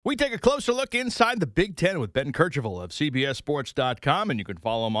We take a closer look inside the Big Ten with Ben Kercheval of CBSSports.com, and you can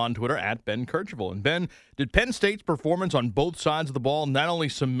follow him on Twitter at Ben Kercheval. And Ben, did Penn State's performance on both sides of the ball not only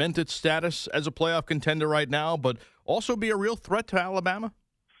cement its status as a playoff contender right now, but also be a real threat to Alabama?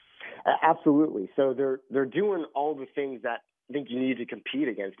 Absolutely. So they're doing all the things that I think you need to compete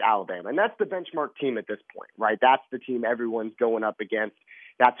against Alabama. And that's the benchmark team at this point, right? That's the team everyone's going up against.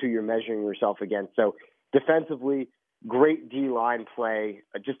 That's who you're measuring yourself against. So defensively, great D-line play,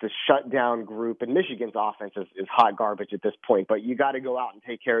 just a shutdown group. And Michigan's offense is hot garbage at this point, but you got to go out and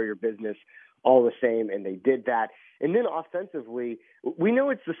take care of your business all the same, and they did that. And then offensively, we know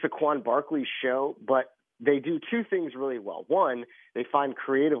it's the Saquon Barkley show, but they do two things really well. One, they find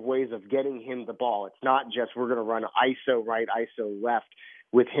creative ways of getting him the ball. It's not just we're going to run ISO right, ISO left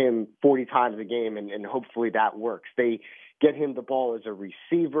with him 40 times a game, and hopefully that works. They get him the ball as a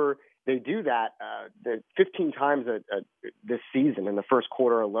receiver. They do that 15 times this season in the first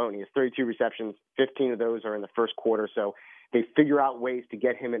quarter alone. He has 32 receptions. 15 of those are in the first quarter. So they figure out ways to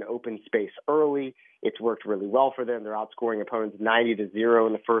get him in open space early. It's worked really well for them. They're outscoring opponents 90-0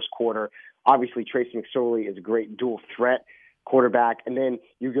 in the first quarter. Obviously, Tracy McSorley is a great dual threat quarterback. And then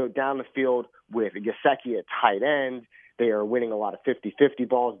you go down the field with Gesicki at tight end. They are winning a lot of 50-50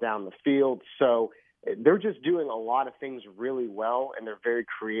 balls down the field. So they're just doing a lot of things really well, and they're very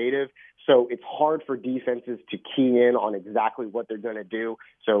creative. So it's hard for defenses to key in on exactly what they're going to do.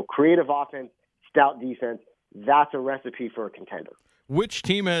 So creative offense, stout defense, that's a recipe for a contender. Which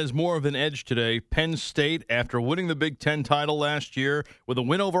team has more of an edge today? Penn State, after winning the Big Ten title last year with a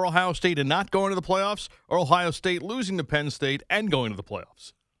win over Ohio State and not going to the playoffs, or Ohio State losing to Penn State and going to the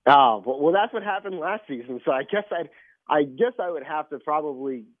playoffs? Oh, well, that's what happened last season. So I guess I would have to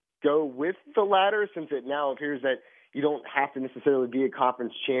probably go with the latter, since it now appears that you don't have to necessarily be a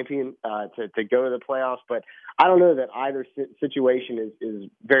conference champion to go to the playoffs. But I don't know that either situation is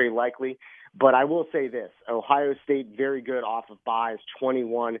very likely. But I will say this: Ohio State very good off of buys,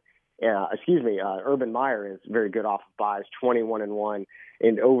 21. Urban Meyer is very good off of buys, 21-1,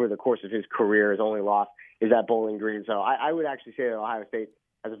 and over the course of his career, his only loss is at Bowling Green. So I would actually say that Ohio State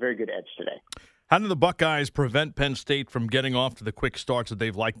has a very good edge today. How do the Buckeyes prevent Penn State from getting off to the quick starts that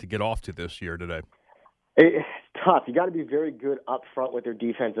they've liked to get off to this year today? It's tough. You got to be very good up front with their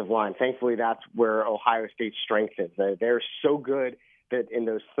defensive line. Thankfully, that's where Ohio State's strength is. They're so good that in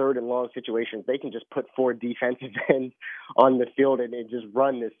those third and long situations, they can just put four defensive ends on the field and just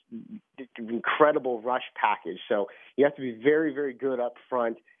run this incredible rush package. So you have to be very, very good up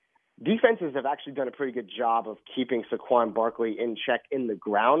front. Defenses have actually done a pretty good job of keeping Saquon Barkley in check in the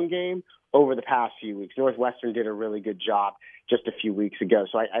ground game over the past few weeks. Northwestern did a really good job just a few weeks ago.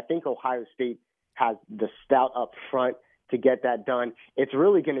 So I think Ohio State has the stout up front to get that done. It's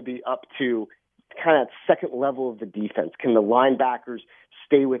really going to be up to kind of second level of the defense. Can the linebackers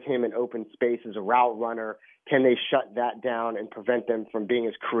stay with him in open space as a route runner? Can they shut that down and prevent them from being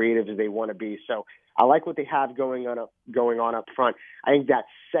as creative as they want to be? So I like what they have going on up front. I think that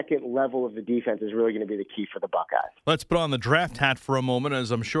second level of the defense is really going to be the key for the Buckeyes. Let's put on the draft hat for a moment,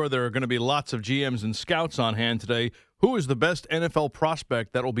 as I'm sure there are going to be lots of GMs and scouts on hand today. Who is the best NFL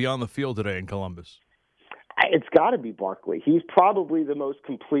prospect that will be on the field today in Columbus? It's got to be Barkley. He's probably the most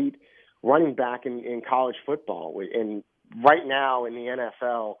complete running back in college football. And right now in the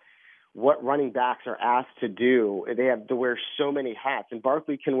NFL, what running backs are asked to do, they have to wear so many hats, and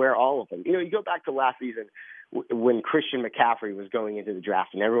Barkley can wear all of them. You know, you go back to last season when Christian McCaffrey was going into the draft,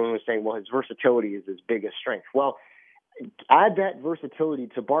 and everyone was saying, well, his versatility is his biggest strength. Well, add that versatility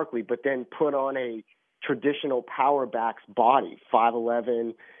to Barkley, but then put on a traditional power back's body,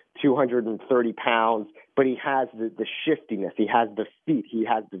 5'11", 230 pounds, but he has the shiftiness, he has the feet, he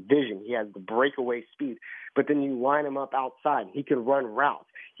has the vision, he has the breakaway speed. But then you line him up outside, he can run routes,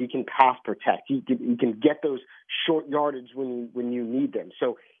 he can pass protect, he can get those short yardage when you need them.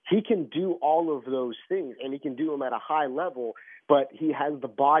 So he can do all of those things, and he can do them at a high level, but he has the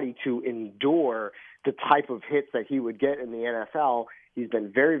body to endure the type of hits that he would get in the NFL. He's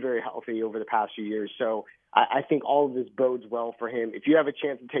been very, very healthy over the past few years. So I think all of this bodes well for him. If you have a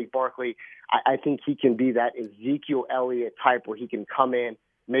chance to take Barkley, I think he can be that Ezekiel Elliott type where he can come in,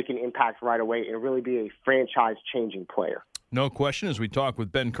 make an impact right away, and really be a franchise-changing player. No question, as we talk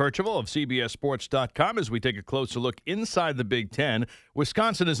with Ben Kercheval of CBSSports.com, as we take a closer look inside the Big Ten.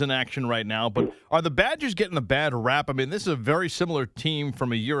 Wisconsin is in action right now, but are the Badgers getting a bad rap? I mean, this is a very similar team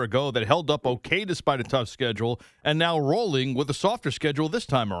from a year ago that held up okay despite a tough schedule, and now rolling with a softer schedule this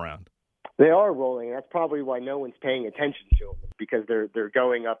time around. They are rolling. That's probably why no one's paying attention to them, because they're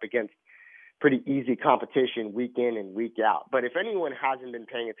going up against pretty easy competition week in and week out. But if anyone hasn't been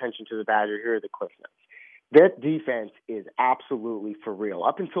paying attention to the Badgers, here are the cliff notes. That defense is absolutely for real.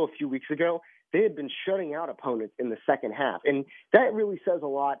 Up until a few weeks ago, they had been shutting out opponents in the second half. And that really says a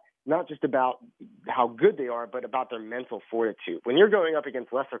lot, not just about how good they are, but about their mental fortitude. When you're going up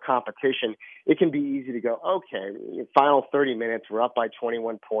against lesser competition, it can be easy to go, okay, final 30 minutes, we're up by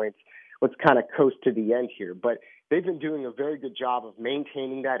 21 points. Let's kind of coast to the end here. But they've been doing a very good job of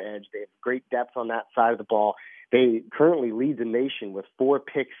maintaining that edge. They have great depth on that side of the ball. They currently lead the nation with 4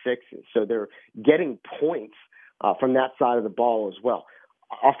 pick sixes, so they're getting points from that side of the ball as well.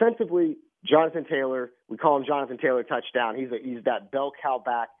 Offensively, Jonathan Taylor, we call him Jonathan Taylor touchdown. He's that bell cow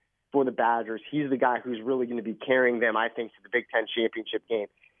back for the Badgers. He's the guy who's really going to be carrying them, I think, to the Big Ten championship game.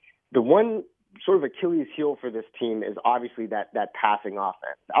 The one sort of Achilles heel for this team is obviously that passing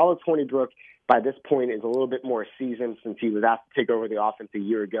offense. Alex Hornibrook, by this point, is a little bit more seasoned since he was asked to take over the offense a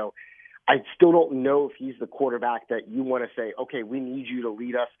year ago. I still don't know if he's the quarterback that you want to say, okay, we need you to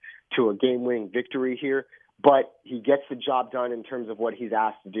lead us to a game-winning victory here, but he gets the job done in terms of what he's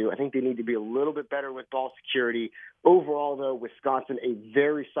asked to do. I think they need to be a little bit better with ball security. Overall, though, Wisconsin, a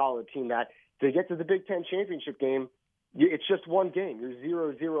very solid team that to get to the Big Ten championship game, it's just one game.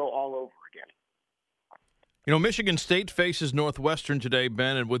 You're 0-0 all over again. You know, Michigan State faces Northwestern today,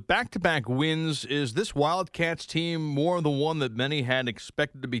 Ben, and with back-to-back wins, is this Wildcats team more the one that many had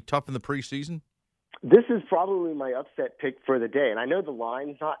expected to be tough in the preseason? This is probably my upset pick for the day, and I know the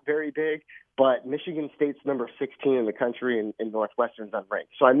line's not very big, but Michigan State's number 16 in the country and Northwestern's unranked.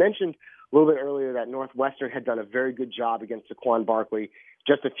 So I mentioned a little bit earlier that Northwestern had done a very good job against Saquon Barkley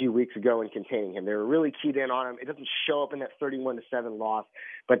just a few weeks ago in containing him. They were really keyed in on him. It doesn't show up in that 31-7 loss,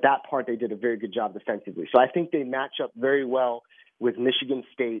 but that part they did a very good job defensively. So I think they match up very well with Michigan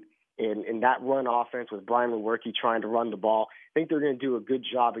State in that run offense with Brian Lewerke trying to run the ball. I think they're going to do a good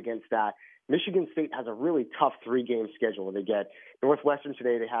job against that. Michigan State has a really tough 3-game schedule. They get Northwestern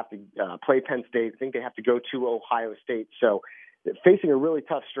today. They have to play Penn State. I think they have to go to Ohio State. So facing a really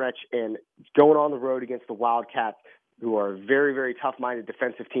tough stretch and going on the road against the Wildcats, who are a very, very tough-minded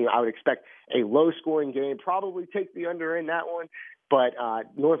defensive team. I would expect a low-scoring game, probably take the under in that one. But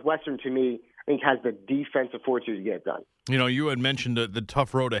Northwestern, to me, I think has the defensive fortitude to get it done. You know, you had mentioned the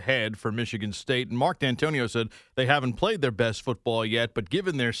tough road ahead for Michigan State, and Mark D'Antonio said they haven't played their best football yet, but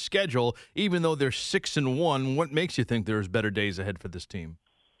given their schedule, even though they're 6-1, what makes you think there's better days ahead for this team?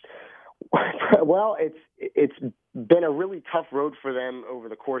 Well, it's been a really tough road for them over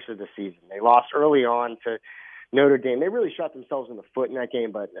the course of the season. They lost early on to Notre Dame. They really shot themselves in the foot in that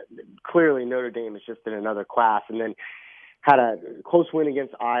game, but clearly Notre Dame is just in another class. And then had a close win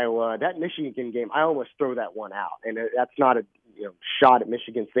against Iowa. That Michigan game, I almost throw that one out. And that's not a shot at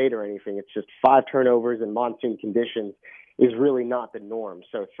Michigan State or anything. It's just 5 turnovers in monsoon conditions is really not the norm.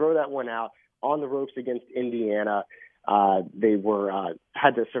 So throw that one out. On the ropes against Indiana, they were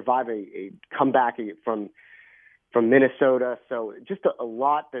had to survive a comeback from Minnesota. So just a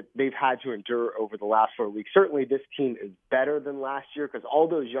lot that they've had to endure over the last 4 weeks. Certainly this team is better than last year because all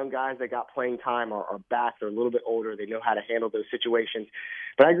those young guys that got playing time are back. They're a little bit older. They know how to handle those situations.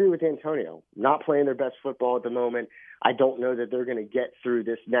 But I agree with Antonio. Not playing their best football at the moment. I don't know that they're going to get through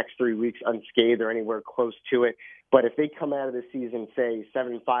this next 3 weeks unscathed or anywhere close to it. But if they come out of the season, say,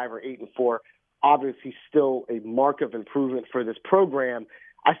 7-5 or 8-4, obviously still a mark of improvement for this program.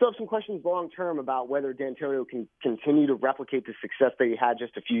 I still have some questions long-term about whether D'Antonio can continue to replicate the success that he had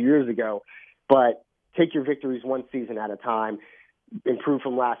just a few years ago, but take your victories one season at a time, improve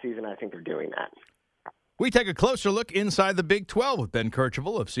from last season. I think they're doing that. We take a closer look inside the Big 12 with Ben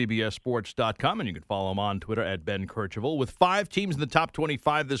Kercheval of CBSSports.com, and you can follow him on Twitter at Ben Kercheval. With 5 teams in the top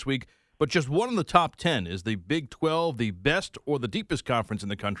 25 this week, but just one in the top 10, is the Big 12 the best or the deepest conference in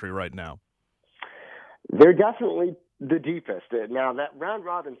the country right now? They're definitely the deepest. Now, that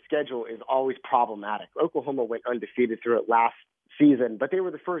round-robin schedule is always problematic. Oklahoma went undefeated through it last season, but they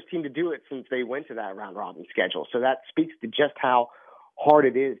were the first team to do it since they went to that round-robin schedule. So that speaks to just how hard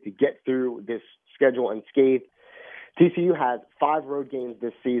it is to get through this schedule unscathed. TCU has 5 road games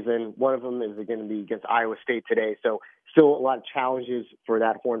this season. One of them is going to be against Iowa State today. So still a lot of challenges for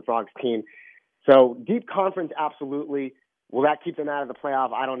that Horned Frogs team. So deep conference, absolutely. Will that keep them out of the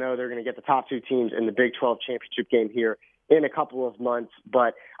playoff? I don't know. They're going to get the top 2 teams in the Big 12 championship game here in a couple of months.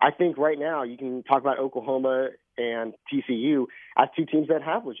 But I think right now you can talk about Oklahoma and TCU as 2 teams that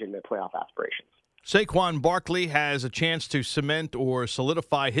have legitimate playoff aspirations. Saquon Barkley has a chance to cement or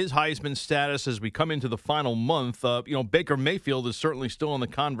solidify his Heisman status as we come into the final month. Baker Mayfield is certainly still in the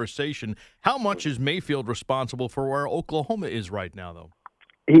conversation. How much is Mayfield responsible for where Oklahoma is right now, though?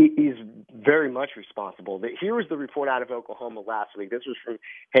 He's very much responsible. Here was the report out of Oklahoma last week. This was from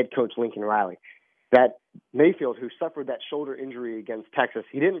head coach Lincoln Riley, that Mayfield, who suffered that shoulder injury against Texas,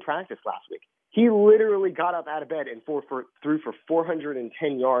 he didn't practice last week. He literally got up out of bed and threw for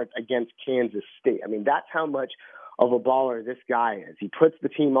 410 yards against Kansas State. I mean, that's how much of a baller this guy is. He puts the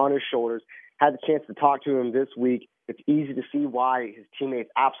team on his shoulders. Had the chance to talk to him this week. It's easy to see why his teammates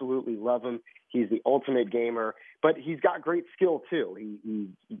absolutely love him. He's the ultimate gamer, but he's got great skill too.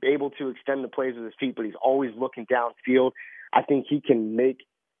 He's able to extend the plays with his feet, but he's always looking downfield. I think he can make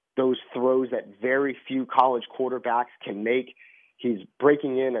those throws that very few college quarterbacks can make. He's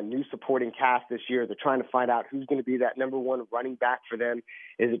breaking in a new supporting cast this year. They're trying to find out who's going to be that number one running back for them.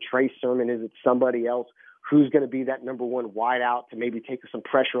 Is it Trey Sermon? Is it somebody else? Who's going to be that number one wideout to maybe take some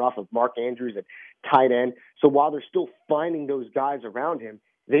pressure off of Mark Andrews at tight end? So while they're still finding those guys around him,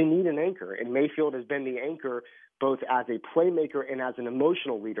 they need an anchor. And Mayfield has been the anchor both as a playmaker and as an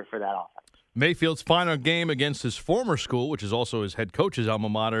emotional leader for that offense. Mayfield's final game against his former school, which is also his head coach's alma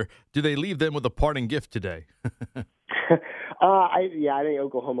mater, do they leave them with a parting gift today? I think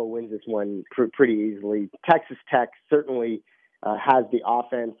Oklahoma wins this one pretty easily. Texas Tech certainly has the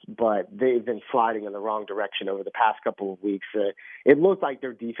offense, but they've been sliding in the wrong direction over the past couple of weeks. It looked like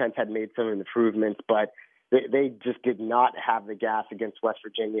their defense had made some improvements, but they just did not have the gas against West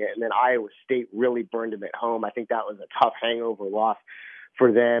Virginia. And then Iowa State really burned them at home. I think that was a tough hangover loss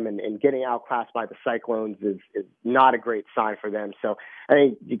for them, and getting outclassed by the Cyclones is not a great sign for them. So I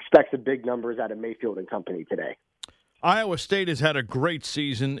think you expect some big numbers out of Mayfield and company today. Iowa State has had a great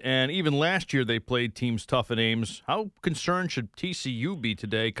season, and even last year they played teams tough at Ames. How concerned should TCU be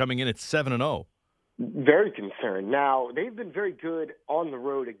today, coming in at 7-0? Very concerned. Now, they've been very good on the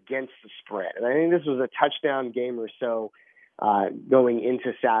road against the spread, and I think this was a touchdown game or so going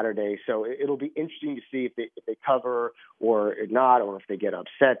into Saturday. So it'll be interesting to see if they cover or not, or if they get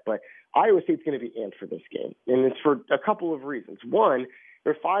upset. But Iowa State's going to be in for this game, and it's for a couple of reasons. One,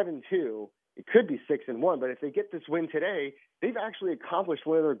 they're 5-2. It could be 6-1, but if they get this win today, they've actually accomplished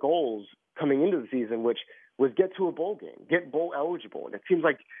one of their goals coming into the season, which was get to a bowl game, get bowl eligible. And it seems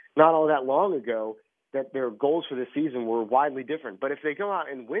like not all that long ago that their goals for this season were widely different. But if they go out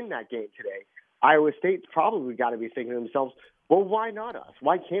and win that game today, Iowa State's probably got to be thinking to themselves, well, why not us?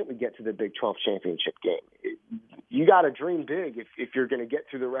 Why can't we get to the Big 12 championship game? You got to dream big if you're going to get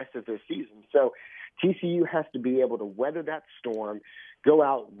through the rest of this season. So TCU has to be able to weather that storm, go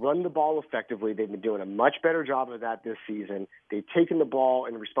out, run the ball effectively. They've been doing a much better job of that this season. They've taken the ball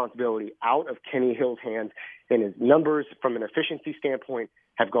and responsibility out of Kenny Hill's hands, and his numbers from an efficiency standpoint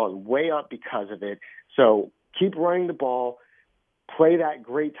have gone way up because of it. So keep running the ball, play that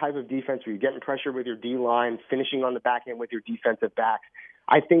great type of defense where you're getting pressure with your D-line, finishing on the back end with your defensive backs.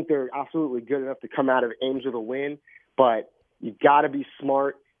 I think they're absolutely good enough to come out of Ames with a win, but you got to be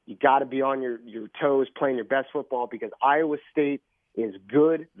smart. You got to be on your toes playing your best football, because Iowa State is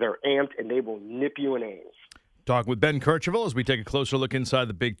good, they're amped, and they will nip you in Ames. Talking with Ben Kercheval as we take a closer look inside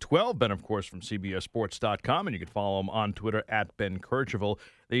the Big 12. Ben, of course, from CBSSports.com, and you can follow him on Twitter at Ben Kercheval.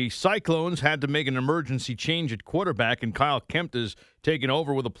 The Cyclones had to make an emergency change at quarterback, and Kyle Kempt has taken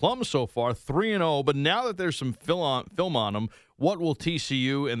over with aplomb so far, 3-0. But now that there's some film on him, what will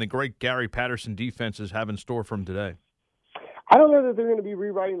TCU and the great Gary Patterson defenses have in store for him today? I don't know that they're going to be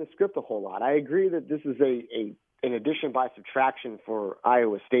rewriting the script a whole lot. I agree that this is an addition by subtraction for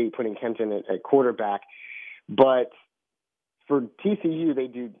Iowa State, putting Kempton at quarterback. But for TCU, they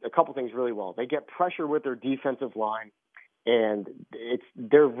do a couple things really well. They get pressure with their defensive line, and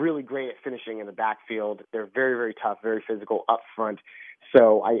they're really great at finishing in the backfield. They're very, very tough, very physical up front.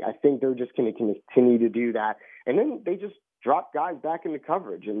 So I think they're just going to continue to do that. And then they just drop guys back into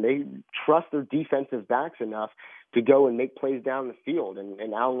coverage, and they trust their defensive backs enough to go and make plays down the field.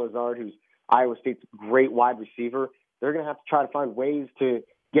 And Alan Lazard, who's Iowa State's great wide receiver, they're going to have to try to find ways to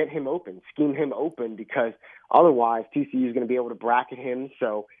get him open, scheme him open, because otherwise TCU is going to be able to bracket him.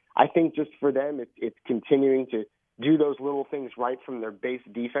 So I think just for them, it's continuing to do those little things right from their base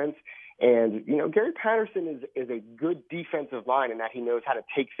defense. And, Gary Patterson is a good defensive line in that he knows how to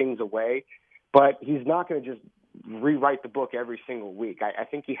take things away, but he's not going to just rewrite the book every single week. I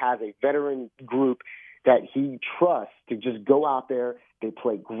think he has a veteran group that he trusts to just go out there. They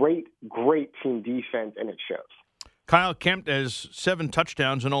play great, great team defense, and it shows. Kyle Kempt has 7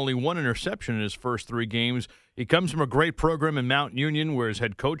 touchdowns and only 1 interception in his first 3 games. He comes from a great program in Mount Union where his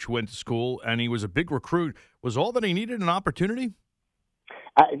head coach went to school, and he was a big recruit. Was all that he needed an opportunity?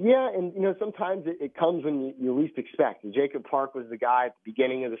 Yeah, and sometimes it comes when you least expect. Jacob Park was the guy at the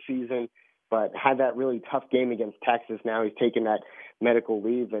beginning of the season, but had that really tough game against Texas. Now he's taken that medical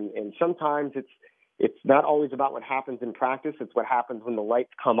leave, and sometimes it's not always about what happens in practice. It's what happens when the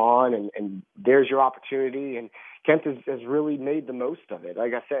lights come on, and there's your opportunity. And Kempt has really made the most of it.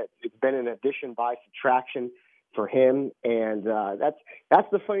 Like I said, it's been an addition by subtraction for him. And that's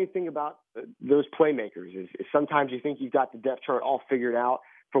the funny thing about those playmakers is sometimes you think you've got the depth chart all figured out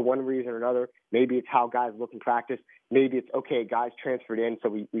for one reason or another. Maybe it's how guys look in practice. Maybe it's, okay, guys transferred in, so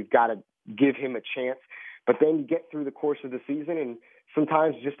we've got to give him a chance. But then you get through the course of the season, and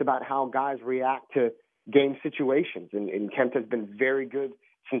sometimes just about how guys react to game situations. And Kemp has been very good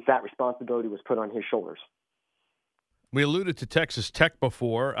since that responsibility was put on his shoulders. We alluded to Texas Tech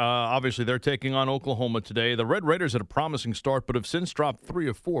before. Obviously, they're taking on Oklahoma today. The Red Raiders had a promising start, but have since dropped 3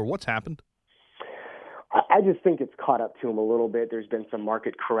 of 4. What's happened? I just think it's caught up to them a little bit. There's been some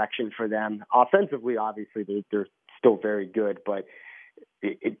market correction for them. Offensively, obviously, they're still very good, but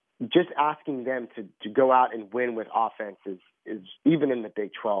just asking them to go out and win with offense is even in the Big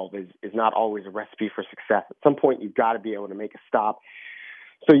 12 is not always a recipe for success. At some point, you've got to be able to make a stop.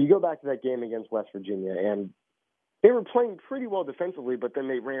 So you go back to that game against West Virginia, and they were playing pretty well defensively, but then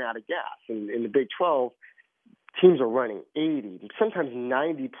they ran out of gas. And in the Big 12, teams are running 80, sometimes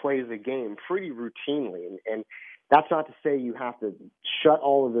 90 plays a game pretty routinely. And that's not to say you have to shut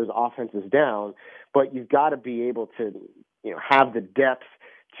all of those offenses down, but you've got to be able to, have the depth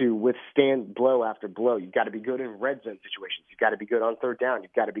to withstand blow after blow. You've got to be good in red zone situations. You've got to be good on third down.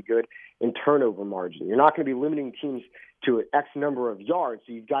 You've got to be good in turnover margin. You're not going to be limiting teams to an X number of yards,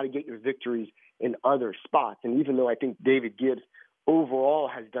 so you've got to get your victories in other spots. And even though I think David Gibbs overall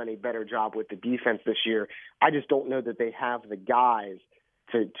has done a better job with the defense this year, I just don't know that they have the guys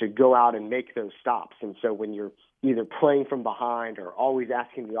to go out and make those stops. And so when you're either playing from behind or always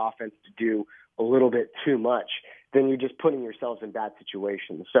asking the offense to do a little bit too much, then you're just putting yourselves in bad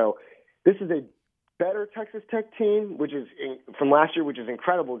situations. So this is a better Texas Tech team, which is from last year, which is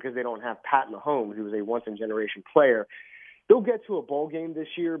incredible because they don't have Pat Mahomes, who was a once-in-generation player. They'll get to a bowl game this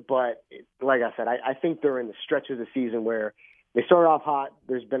year, but like I said, I think they're in the stretch of the season where they start off hot.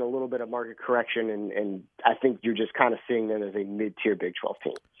 There's been a little bit of market correction, and I think you're just kind of seeing them as a mid-tier Big 12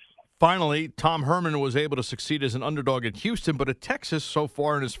 team. Finally, Tom Herman was able to succeed as an underdog at Houston, but at Texas so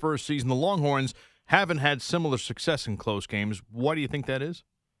far in his first season, the Longhorns haven't had similar success in close games. Why do you think that is?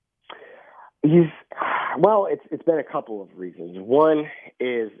 It's been a couple of reasons. One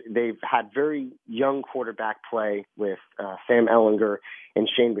is they've had very young quarterback play with Sam Ehlinger and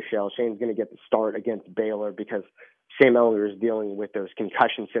Shane Buechele. Shane's going to get the start against Baylor because Sam Ehlinger is dealing with those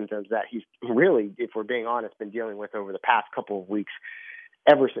concussion symptoms that he's really, if we're being honest, been dealing with over the past couple of weeks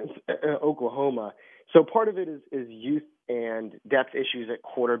ever since Oklahoma. So part of it is youth and depth issues at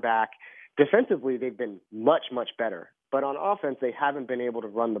quarterback. Defensively, they've been much, much better. But on offense, they haven't been able to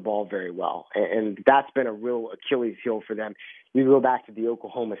run the ball very well. And that's been a real Achilles heel for them. You go back to the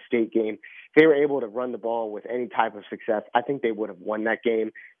Oklahoma State game. If they were able to run the ball with any type of success, I think they would have won that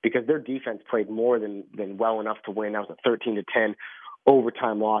game because their defense played more than well enough to win. That was a 13-10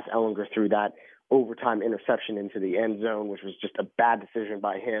 overtime loss. Ehlinger threw that overtime interception into the end zone, which was just a bad decision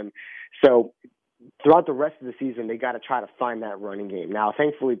by him. So throughout the rest of the season, they got to try to find that running game. Now,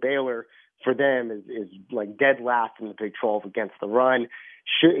 thankfully, Baylor, for them, is like dead last in the Big 12 against the run.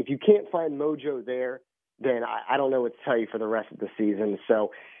 If you can't find mojo there, then I don't know what to tell you for the rest of the season.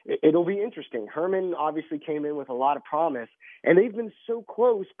 So it'll be interesting. Herman obviously came in with a lot of promise, and they've been so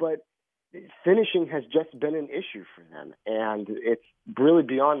close, but finishing has just been an issue for them. And it's really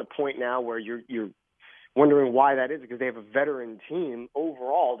beyond the point now where you're wondering why that is, because they have a veteran team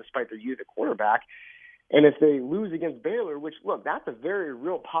overall, despite their youth at quarterback. And if they lose against Baylor, which, look, that's a very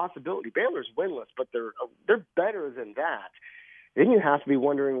real possibility. Baylor's winless, but they're better than that. Then you have to be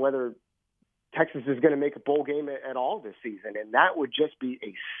wondering whether Texas is going to make a bowl game at all this season. And that would just be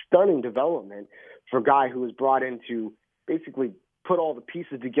a stunning development for a guy who was brought in to basically put all the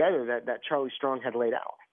pieces together that Charlie Strong had laid out.